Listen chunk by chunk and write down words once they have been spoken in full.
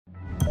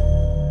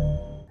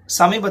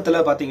சமீபத்துல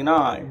பாத்தீங்கன்னா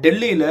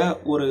டெல்லியில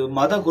ஒரு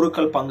மத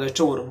குருக்கள்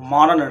பங்கேற்ற ஒரு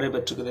மாநாடு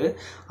நடைபெற்றிருக்குது.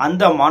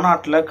 அந்த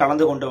மாநாட்டுல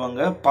கலந்து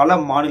கொண்டவங்க பல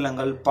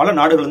மாநிலங்கள், பல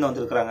நாடுகள்ல இருந்து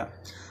வந்திருக்கிறாங்க.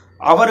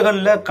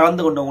 அவர்கள்ல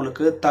கலந்து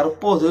கொண்டவங்களுக்கு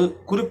தற்போது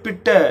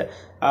குறிப்பிட்ட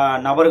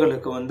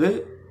நபர்களுக்கு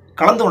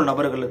கலந்து கொண்ட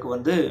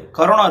நபர்களுக்கு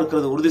கரோனா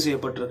இருக்கிறது உறுதி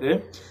செய்யப்பட்டிருக்கு.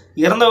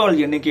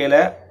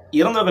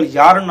 இறந்தவர்கள்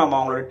யாருன்னு நம்ம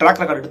அவங்களோட ட்ராக்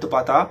ரெக்கார்ட் எடுத்து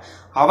பார்த்தா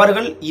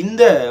அவர்கள்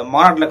இந்த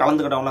மாநாட்டில்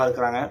கலந்துக்கிட்டவங்களா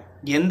இருக்கிறாங்க.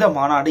 எந்த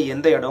மாநாடு,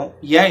 எந்த இடம்,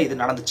 ஏன் இது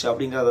நடந்துச்சு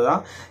அப்படிங்கறத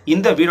தான்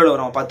இந்த வீடியோல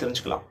நம்ம பார்த்து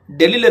தெரிஞ்சுக்கலாம்.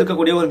 டெல்லியில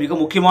இருக்கக்கூடிய ஒரு மிக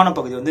முக்கியமான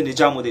பகுதி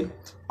நிஜாமுதீன்.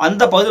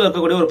 அந்த பகுதியில்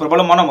இருக்கக்கூடிய ஒரு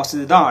பிரபலமான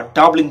மசூதி தான்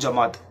டாப்லிங்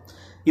ஜமாத்.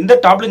 இந்த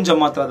டாப்லிங்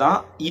ஜமாத்ல தான்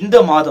இந்த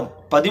மாதம்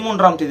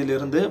 13ஆம்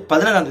தேதியிலிருந்து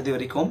 15ஆம் தேதி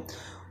வரைக்கும்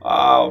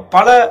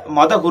பல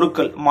மத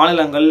குருக்கள்,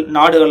 மாநிலங்கள்,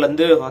 நாடுகள்ல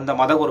இருந்து வந்த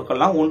மத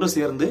குருக்கள்லாம் ஒன்று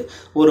சேர்ந்து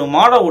ஒரு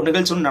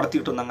நிகழ்ச்சி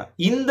நடத்திட்டு இருந்தாங்க.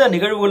 இந்த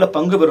நிகழ்வுகளை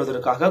பங்கு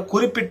பெறுவதற்காக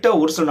குறிப்பிட்ட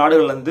ஒரு சில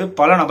நாடுகள்ல இருந்து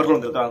பல நபர்கள்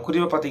வந்திருக்காங்க.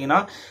 குறிப்பா பாத்தீங்கன்னா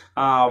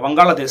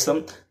வங்காளதேசம்,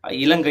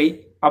 இலங்கை,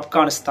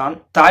 ஆப்கானிஸ்தான்,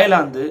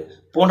 தாய்லாந்து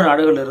போன்ற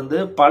நாடுகள்ல இருந்து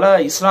பல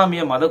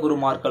இஸ்லாமிய மத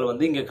குருமார்கள்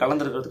இங்க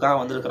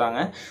கலந்துருக்கிறதுக்காக வந்திருக்கிறாங்க.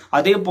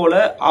 அதே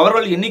போல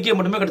அவர்கள் எண்ணிக்கை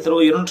மட்டுமே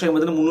கிட்டத்தட்ட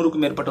 250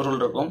 300க்கும்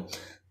மேற்பட்டவர்கள் இருக்கும்.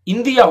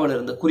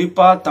 இந்தியாவிலிருந்து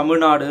குறிப்பா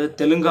தமிழ்நாடு,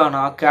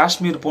 தெலுங்கானா,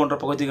 காஷ்மீர் போன்ற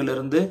பகுதிகளில்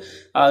இருந்து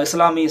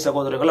இஸ்லாமிய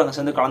சகோதரர்கள் அங்க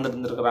சேர்ந்து கலந்து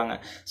இருந்திருக்கிறாங்க.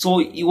 ஸோ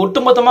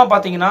ஒட்டுமொத்தமா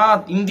பாத்தீங்கன்னா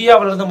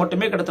இந்தியாவிலிருந்து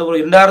மட்டுமே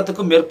கிட்டத்தட்ட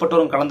 2000க்கும்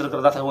மேற்பட்டவரும்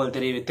கலந்திருக்கிறதா தகவல்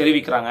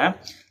தெரிவிக்கிறாங்க.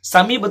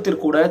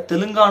 சமீபத்தில் கூட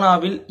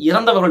தெலுங்கானாவில்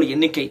இறந்தவர்கள்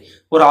எண்ணிக்கை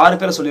ஒரு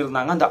 6 பேரை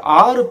சொல்லியிருந்தாங்க. அந்த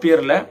 6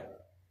 பேர்ல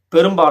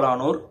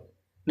பெரும்பாலானோர்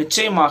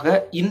நிச்சயமாக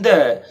இந்த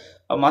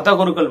மத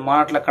குருக்கள்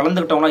மாநாட்டில்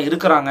கலந்துகிட்டவங்களா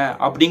இருக்கிறாங்க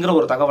அப்படிங்கிற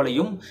ஒரு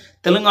தகவலையும்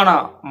தெலுங்கானா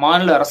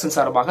மாநில அரசின்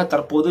சார்பாக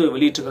தற்போது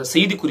வெளியிட்டிருக்கிற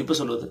செய்தி குறிப்பு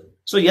சொல்லுது.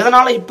 சோ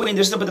எதனால இப்ப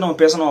இந்த விஷயத்தை பத்தி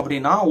நம்ம பேசணும்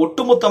அப்படின்னா,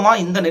 ஒட்டுமொத்தமா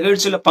இந்த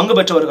நிகழ்ச்சியில பங்கு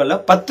பெற்றவர்கள்ல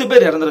 10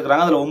 பேர்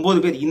இறந்திருக்கிறாங்க. அதுல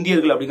 9 பேர்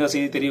இந்தியர்கள் அப்படிங்கிற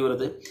செய்தி தெரிய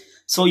வருது.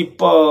 ஸோ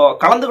இப்போ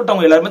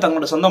கலந்துகிட்டவங்க எல்லாருமே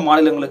தங்களோட சொந்த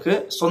மாநிலங்களுக்கு,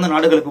 சொந்த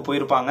நாடுகளுக்கு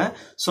போயிருப்பாங்க.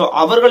 ஸோ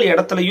அவர்கள்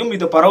இடத்துலையும்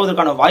இது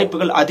பரவுவதற்கான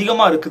வாய்ப்புகள்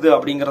அதிகமா இருக்குது.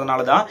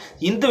 அப்படிங்கறதுனால தான்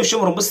இந்த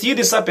விஷயம் ரொம்ப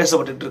சீரியஸா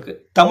பேசப்பட்டு இருக்கு.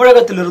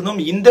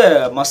 தமிழகத்திலிருந்தும் இந்த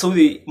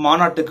மசூதி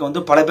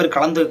மாநாட்டுக்கு பல பேர்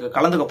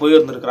கலந்துக்க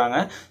போயிருந்திருக்கிறாங்க.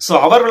 ஸோ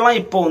அவர்கள்லாம்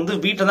இப்போ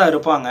வீட்டில் தான்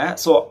இருப்பாங்க.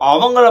 ஸோ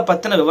அவங்கள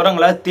பத்தின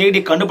விவரங்களை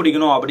தேடி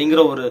கண்டுபிடிக்கணும்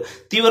அப்படிங்கிற ஒரு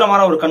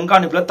தீவிரமான ஒரு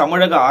கண்காணிப்புல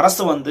தமிழக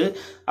அரசு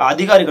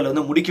அதிகாரிகள்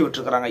முடுக்கி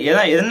விட்டுருக்காங்க.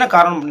 என்ன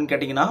காரணம் அப்படின்னு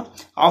கேட்டீங்கன்னா,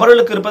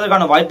 அவர்களுக்கு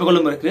இருப்பதற்கான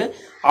வாய்ப்புகளும் இருக்கு.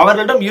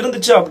 அவர்களிடம்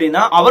இருந்துச்சு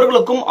அப்படின்னா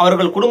அவர்களுக்கும்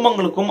அவர்கள்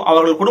குடும்பங்களுக்கும்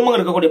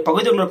இருக்கக்கூடிய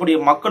பகுதியில் இருக்கக்கூடிய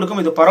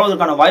மக்களுக்கும் இது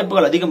பரவுவதற்கான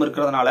வாய்ப்புகள் அதிகம்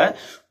இருக்கிறதுனால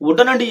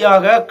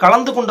உடனடியாக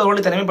கலந்து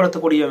கொண்டவர்களை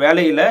தனிமைப்படுத்தக்கூடிய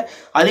வேலையில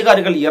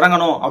அதிகாரிகள்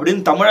இறங்கணும்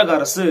அப்படின்னு தமிழக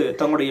அரசு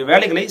தங்களுடைய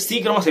வேலைகளை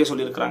சீக்கிரமா செய்ய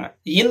சொல்லியிருக்கிறாங்க.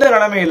 இந்த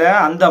நிலைமையில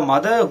அந்த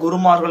மத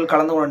குருமார்கள்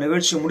கலந்து கொண்ட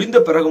நிகழ்ச்சி முடிந்த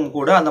பிறகும்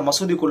கூட அந்த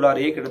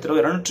மசூதிக்குள்ளாரையே கிட்டத்தட்ட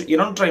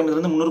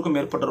 250 300க்கும்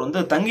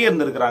மேற்பட்டவர் தங்கி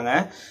இருந்திருக்கிறாங்க.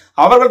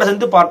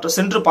 அவர்கள்ட்ட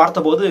சென்று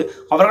பார்த்தபோது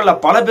அவர்கள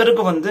பல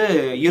பேருக்கு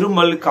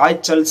இருமல்,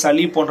 காய்ச்சல்,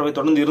 சளி போன்றவை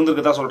தொடர்ந்து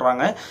இருந்திருக்கதா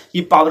சொல்றாங்க.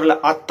 இப்ப அவர்களை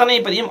அத்தனை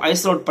பேரையும்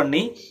ஐசோலேட்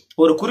பண்ணி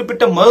ஒரு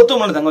குறிப்பிட்ட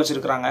மருத்துவமனை தங்க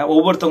வச்சிருக்காங்க.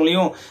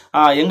 ஒவ்வொருத்தவங்களையும்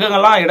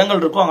எங்கெங்கெல்லாம்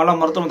இடங்கள் இருக்கோ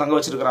அங்கெல்லாம் மருத்துவமனை தங்க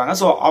வச்சிருக்காங்க.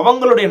 சோ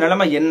அவங்களுடைய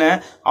நிலைமை என்ன,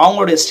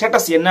 அவங்களுடைய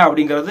ஸ்டேட்டஸ் என்ன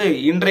அப்படிங்கிறது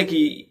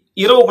இன்றைக்கு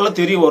இரவுக்குள்ள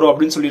தெரிய வரும்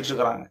அப்படின்னு சொல்லிட்டு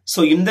இருக்காங்க. சோ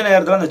இந்த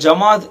நேரத்துல அந்த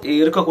ஜமாத்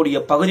இருக்கக்கூடிய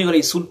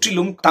பகுதிகளை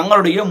சுற்றிலும்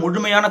தங்களுடைய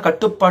முழுமையான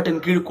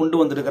கட்டுப்பாட்டின் கீழ் கொண்டு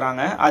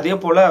வந்திருக்கிறாங்க. அதே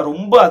போல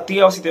ரொம்ப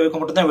அத்தியாவசிய தேவைக்கு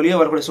மட்டும் தான் வெளியே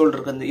வரக்கூடிய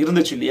சூழல்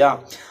இருந்துச்சு இல்லையா,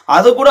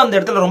 அது கூட அந்த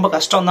இடத்துல ரொம்ப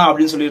கஷ்டம் தான்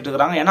அப்படின்னு சொல்லிட்டு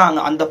இருக்காங்க.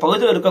 ஏன்னா அந்த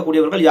பகுதியில்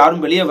இருக்கக்கூடியவர்கள்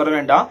யாரும் வெளியே வர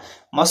வேண்டாம்,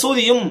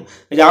 மசூதியும்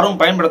யாரும்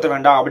பயன்படுத்த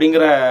வேண்டாம்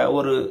அப்படிங்கிற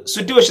ஒரு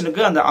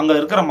சிச்சுவேஷனுக்கு அங்க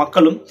இருக்கிற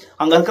மக்களும்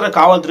அங்க இருக்கிற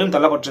காவல்துறையும்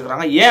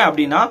தள்ளப்பட்டிருக்கிறாங்க. ஏன்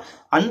அப்படின்னா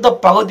அந்த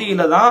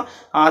பகுதியில தான்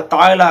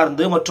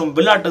தாய்லாந்து மற்றும்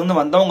வெளிநாட்டுல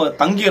இருந்து வந்தவங்க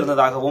தங்கி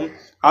இருந்ததாகவும்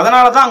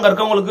அதனாலதான் அங்க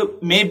இருக்கவங்களுக்கு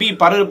மேபி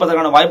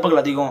பரவிப்பதற்கான வாய்ப்புகள்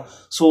அதிகம்.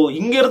 சோ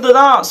இங்க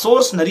இருந்துதான்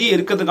சோர்ஸ் நிறைய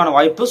இருக்கிறதுக்கான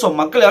வாய்ப்பு. சோ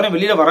மக்கள் யாரும்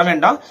வெளியில வர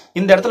வேண்டாம்,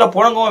 இந்த இடத்துல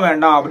புழங்கவும்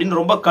வேண்டாம் அப்படின்னு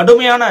ரொம்ப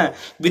கடுமையான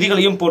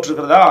விதிகளையும்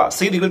போட்டிருக்கிறதா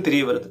செய்திகள்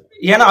தெரிய வருது.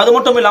 ஏன்னா அது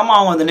மட்டும் இல்லாம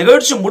அவங்க அந்த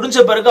நிகழ்ச்சி முடிஞ்ச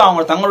பிறகு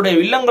அவங்க தங்களுடைய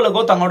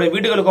இல்லங்களுக்கோ தங்களுடைய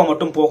வீடுகளுக்கோ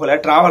மட்டும் போகல,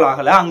 டிராவல்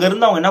ஆகல. அங்க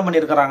இருந்து அவங்க என்ன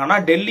பண்ணிருக்காங்கன்னா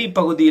டெல்லி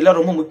பகுதியில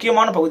ரொம்ப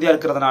முக்கியமான பகுதியா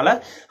இருக்கிறதுனால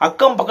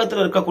அக்கம்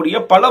பக்கத்துல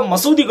இருக்கக்கூடிய பல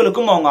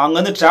மசூதிகளுக்கும் அவங்க அங்க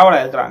இருந்து டிராவல்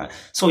ஆயிருக்காங்க.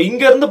 சோ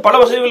இங்க இருந்து பல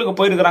மசூதிகளுக்கு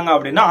போயிருக்காங்க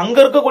அப்படின்னா அங்க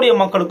இருக்கக்கூடிய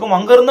மக்களுக்கும்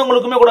அங்க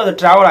இருந்தவங்களுக்குமே கூட அது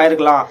டிராவல்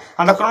ஆயிருக்கலாம்,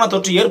 அந்த கொரோனா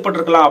தொற்று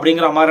ஏற்பட்டிருக்கலாம்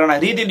அப்படிங்கிற மாதிரியான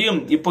ரீதியிலையும்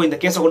இப்போ இந்த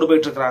கேஸை கொண்டு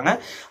போயிட்டு இருக்காங்க.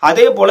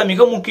 அதே போல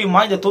மிக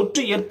முக்கியமா இந்த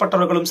தொற்று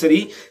ஏற்பட்டவர்களும் சரி,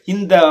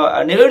 இந்த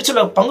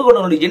நிகழ்ச்சியில பங்கு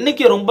கொண்டவர்களுடைய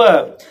எண்ணிக்கை ரொம்ப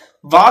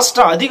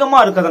வாஸ்டா அதிகமா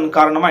இருக்கிறதன்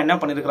காரணமா என்ன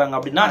பண்ணிருக்காங்க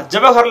அப்படின்னா,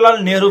 ஜவஹர்லால்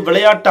நேரு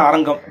விளையாட்டு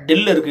அரங்கம்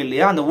டெல்லியில இருக்கு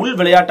இல்லையா, அந்த உள்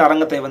விளையாட்டு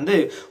அரங்கத்தை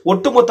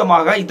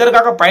ஒட்டுமொத்தமாக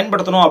இதற்காக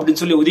பயன்படுத்தணும்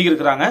அப்படின்னு சொல்லி ஒதுக்கி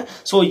இருக்கிறாங்க.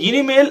 சோ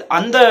இனிமேல்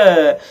அந்த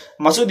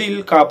மசூதியில்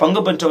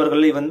பங்கு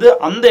பெற்றவர்களை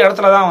அந்த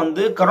இடத்துலதான்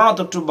கரோனா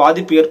தொற்று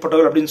பாதிப்பு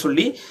ஏற்பட்டவர்கள் அப்படின்னு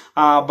சொல்லி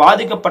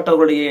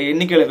பாதிக்கப்பட்டவர்களுடைய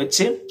எண்ணிக்கையில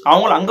வச்சு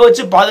அவங்களை அங்க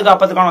வச்சு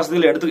பாதுகாப்பதற்கான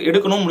வசதிகளை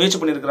எடுக்கணும் முயற்சி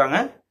பண்ணிருக்காங்க.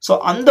 ஸோ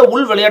அந்த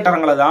உள்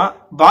விளையாட்டரங்களை தான்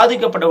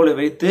பாதிக்கப்பட்டவர்களை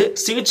வைத்து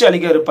சிகிச்சை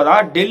அளிக்க இருப்பதா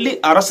டெல்லி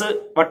அரசு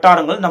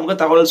வட்டாரங்கள் நமக்கு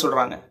தகவல்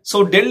சொல்றாங்க. ஸோ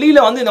டெல்லியில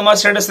வந்து இந்த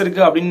மாதிரி ஸ்டேட்டஸ்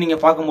இருக்கு அப்படின்னு நீங்க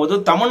பார்க்கும்போது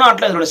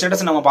தமிழ்நாட்டில் இதோட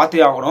ஸ்டேட்டஸ் நம்ம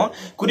பார்த்தே ஆகணும்.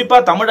 குறிப்பா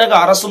தமிழக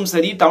அரசும்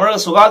சரி, தமிழக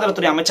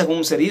சுகாதாரத்துறை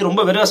அமைச்சகமும் சரி ரொம்ப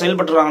விரைவாக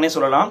செயல்பட்டுறாங்கன்னே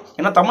சொல்லலாம்.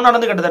 ஏன்னா தமிழ்நாடு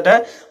வந்து கிட்டத்தட்ட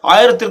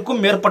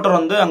 1000க்கும் மேற்பட்டோர்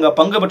வந்து அங்க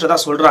பங்கு பெற்றதா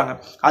சொல்றாங்க.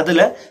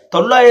 அதுல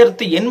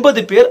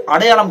 980 பேர்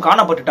அடையாளம்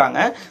காணப்பட்டுட்டாங்க.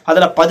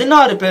 அதுல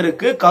 16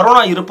 பேருக்கு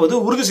கரோனா இருப்பது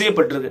உறுதி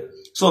செய்யப்பட்டிருக்கு.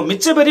 ஸோ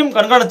மிச்ச பேரையும்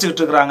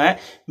கண்காணிச்சுக்கிட்டு இருக்கிறாங்க.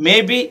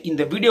 மேபி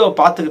இந்த வீடியோவை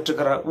பார்த்துக்கிட்டு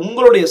இருக்கிற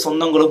உங்களுடைய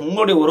சொந்தங்களும்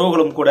உங்களுடைய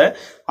உறவுகளும் கூட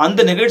அந்த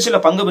நிகழ்ச்சியில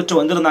பங்கு பெற்று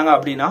வந்திருந்தாங்க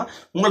அப்படின்னா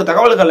உங்களோட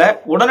தகவல்களை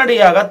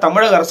உடனடியாக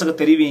தமிழக அரசுக்கு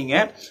தெரிவிங்க.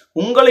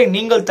 உங்களை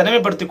நீங்கள்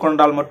தனிமைப்படுத்திக்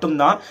கொண்டால்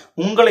மட்டும்தான்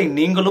உங்களை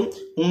நீங்களும்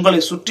உங்களை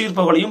சுற்றி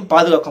இருப்பவர்களையும்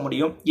பாதுகாக்க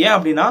முடியும். ஏன்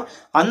அப்படின்னா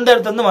அந்த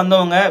இடத்துல இருந்து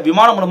வந்தவங்க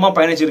விமானம் மூலமா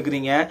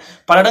பயணிச்சிருக்கிறீங்க,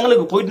 பல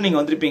இடங்களுக்கு போயிட்டு நீங்க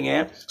வந்திருப்பீங்க.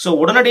 ஸோ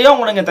உடனடியாக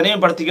உங்களை நீங்க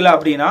தனிமைப்படுத்திக்கல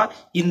அப்படின்னா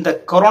இந்த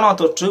கொரோனா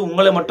தொற்று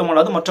உங்களை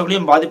மட்டுமல்லாது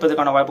மற்றவர்களையும்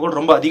பாதிப்பதற்கான வாய்ப்புகள்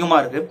ரொம்ப அதிகமா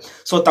இருக்கு.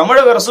 ஸோ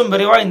தமிழக அரசும்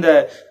விரைவா இந்த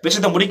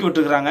விஷயத்தை முடுக்கி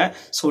விட்டுருக்காங்க.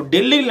 ஸோ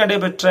டெல்லியில்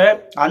நடைபெற்ற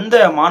அந்த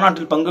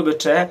மாநாட்டில் பங்கு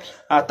பெற்ற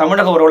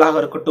தமிழக உறவுகளாக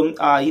இருக்கட்டும்,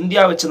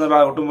 இந்தியாவை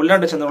சேர்ந்தவர்களாக இருக்கட்டும்,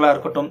 வெளிநாட்டை சேர்ந்தவர்களாக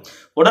இருக்கட்டும்,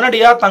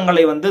 உடனடியாக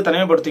தங்களை வந்து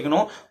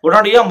தனிமைப்படுத்திக்கணும்,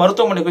 உடனடியாக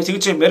மருத்துவமனைக்கு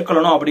சிகிச்சை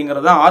மேற்கொள்ளணும்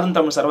அப்படிங்கிறது தான் ஆதன்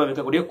தமிழ் சார்பாக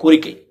வைக்கக்கூடிய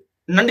கோரிக்கை.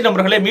 நன்றி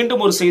நண்பர்களே.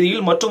 மீண்டும் ஒரு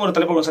செய்தியில் மற்றும் ஒரு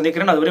தலைப்புடன்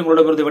சந்திக்கிறேன். அதுவரை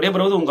உங்களிடமிருந்து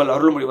விடைபெறுவது உங்கள்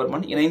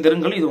அருள்மொழிவர்மன்.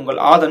 இணைந்திருங்கள். இது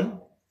உங்கள் ஆதன்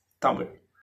தமிழ்.